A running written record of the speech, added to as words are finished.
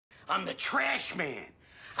I'm the trash man.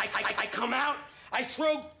 I come out, I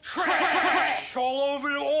throw trash all over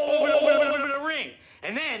the ring.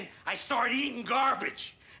 And then I start eating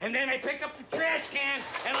garbage. And then I pick up the trash can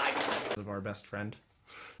and Of our best friend.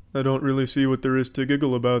 I don't really see what there is to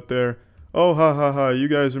giggle about there. Oh, ha ha ha, you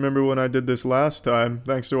guys remember when I did this last time?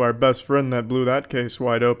 Thanks to our best friend that blew that case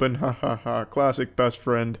wide open. Ha ha ha, classic best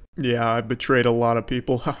friend. Yeah, I betrayed a lot of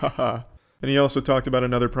people. Ha ha ha. And he also talked about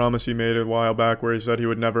another promise he made a while back where he said he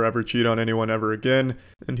would never ever cheat on anyone ever again.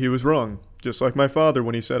 And he was wrong. Just like my father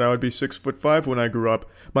when he said I would be 6'5" when I grew up.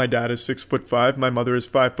 My dad is 6'5", my mother is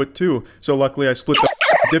 5'2". So luckily I split the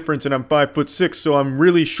difference and I'm 5'6", so I'm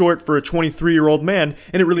really short for a 23-year-old man,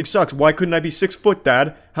 and it really sucks. Why couldn't I be 6 foot,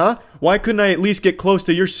 Dad? Huh? Why couldn't I at least get close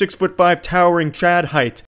to your 6'5" towering Chad height?